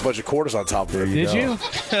payphone with a bunch of quarters on top of it. Did you?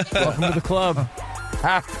 Welcome to the club.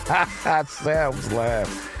 Sam's laugh.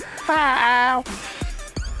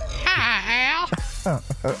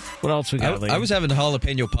 What else we got? I was having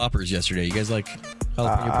jalapeno poppers yesterday. You guys like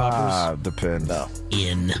jalapeno poppers? Depends. No.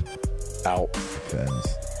 In. Out.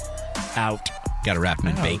 Depends. Out. Got to wrap them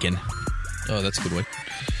in bacon. Oh, that's a good way.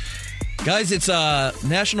 Guys, it's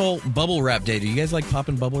National Bubble Wrap Day. Do you guys like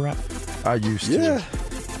popping bubble wrap? I used to. Yeah.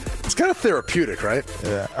 It's kind of therapeutic, right?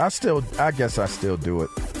 Yeah. I guess I still do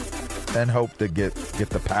it. And hope to get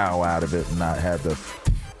the pow out of it and not have the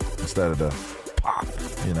instead of the pop,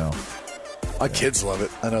 you know. My kids love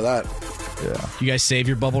it. I know that. Yeah. You guys save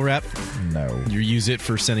your bubble wrap? No. You use it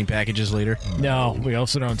for sending packages later? No. We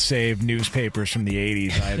also don't save newspapers from the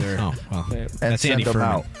 80s either. Oh, well. That's Andy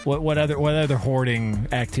Furman. What other hoarding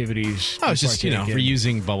activities? Oh, it's just,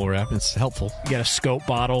 reusing bubble wrap. It's helpful. You got a scope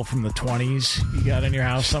bottle from the 20s you got in your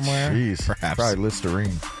house somewhere? Jeez. Perhaps. Probably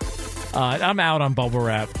Listerine. I'm out on bubble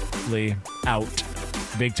wrap, Lee. Out.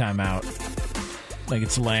 Big time out. Like,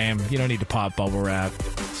 it's lame. You don't need to pop bubble wrap.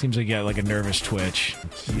 Seems like you got like a nervous twitch.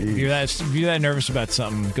 If you're that nervous about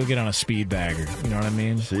something, go get on a speed bagger. You know what I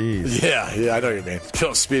mean? Jeez. Yeah, I know what you mean.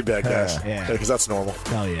 Kill speed bag guys. Yeah. Because that's normal.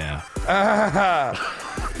 Hell yeah.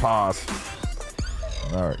 Pause.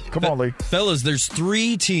 All right. Come on, Lee. Fellas, there's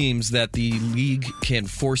 3 teams that the league can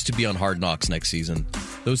force to be on Hard Knocks next season.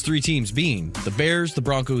 Those 3 teams being the Bears, the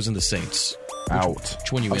Broncos, and the Saints. Out.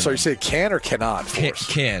 Which one you I'm in sorry, on? you say can or cannot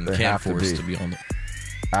force? Can have to force be. to be on the...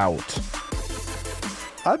 Out.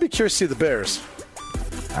 I'd be curious to see the Bears.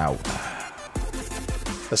 Out.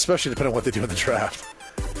 Especially depending on what they do in the draft.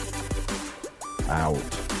 Out.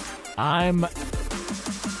 I'm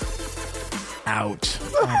out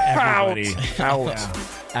on everybody.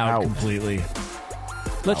 Out. Out completely.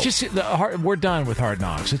 Let's just we're done with Hard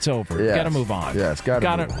Knocks. It's over. Yes. You got to move on. Yes, got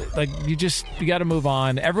to move on. Like you got to move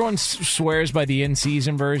on. Everyone swears by the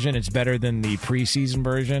in-season version. It's better than the preseason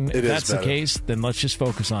version. If that's the case, then let's just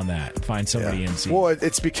focus on that. Find somebody in season. Well,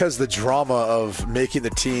 it's because the drama of making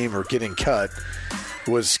the team or getting cut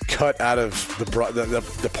was cut out of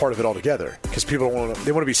the part of it altogether because people want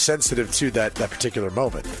to be sensitive to that particular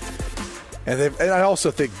moment. And I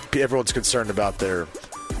also think everyone's concerned about their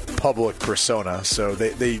public persona, so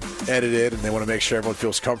they edit it and they want to make sure everyone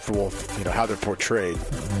feels comfortable with how they're portrayed.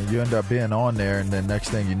 You end up being on there, and then next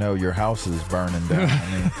thing you know, your house is burning down.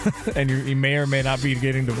 And you may or may not be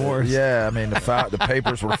getting divorced. Yeah, I mean the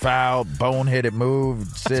papers were filed, boneheaded move,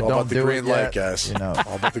 said don't do green it light, yet. guys.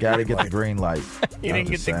 Gotta get the green light. You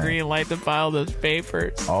didn't get the green light to file those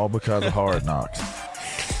papers. All because of Hard Knocks.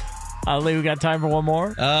 Lee, we got time for one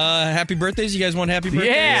more? Happy birthdays. You guys want happy birthdays?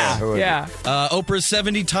 Yeah. Oprah's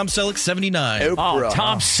 70, Tom Selleck 79. Oh,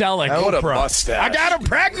 Tom Selleck. What a mustache. I got him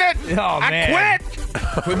pregnant. Oh, man. I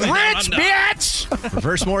quit. Rich, bitch.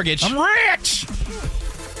 Reverse mortgage. I'm rich.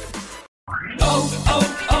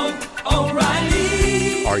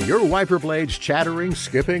 O'Reilly. Are your wiper blades chattering,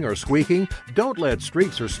 skipping, or squeaking? Don't let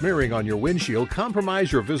streaks or smearing on your windshield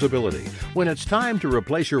compromise your visibility. When it's time to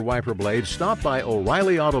replace your wiper blades, stop by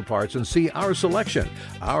O'Reilly Auto Parts and see our selection.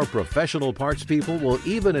 Our professional parts people will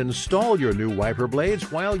even install your new wiper blades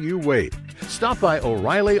while you wait. Stop by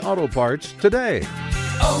O'Reilly Auto Parts today.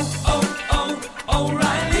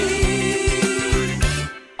 O'Reilly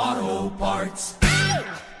Auto Parts.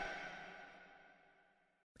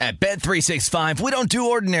 At Bet365, we don't do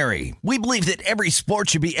ordinary. We believe that every sport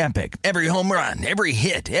should be epic. Every home run, every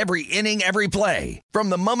hit, every inning, every play. From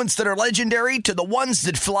the moments that are legendary to the ones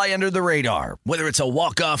that fly under the radar. Whether it's a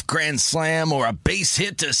walk-off grand slam or a base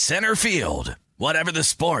hit to center field. Whatever the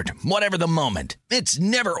sport, whatever the moment. It's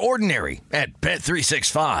never ordinary at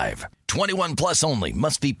Bet365. 21 plus only.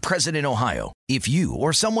 Must be present in Ohio. If you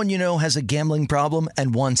or someone you know has a gambling problem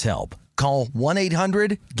and wants help, call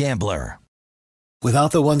 1-800-GAMBLER.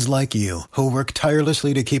 Without the ones like you, who work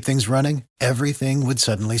tirelessly to keep things running, everything would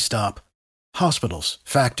suddenly stop. Hospitals,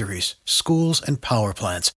 factories, schools, and power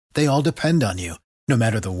plants, they all depend on you. No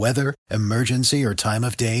matter the weather, emergency, or time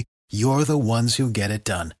of day, you're the ones who get it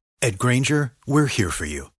done. At Grainger, we're here for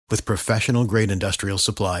you with professional-grade industrial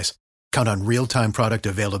supplies. Count on real-time product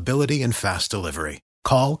availability and fast delivery.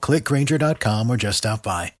 Call, click Grainger.com, or just stop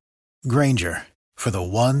by. Grainger, for the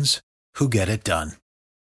ones who get it done.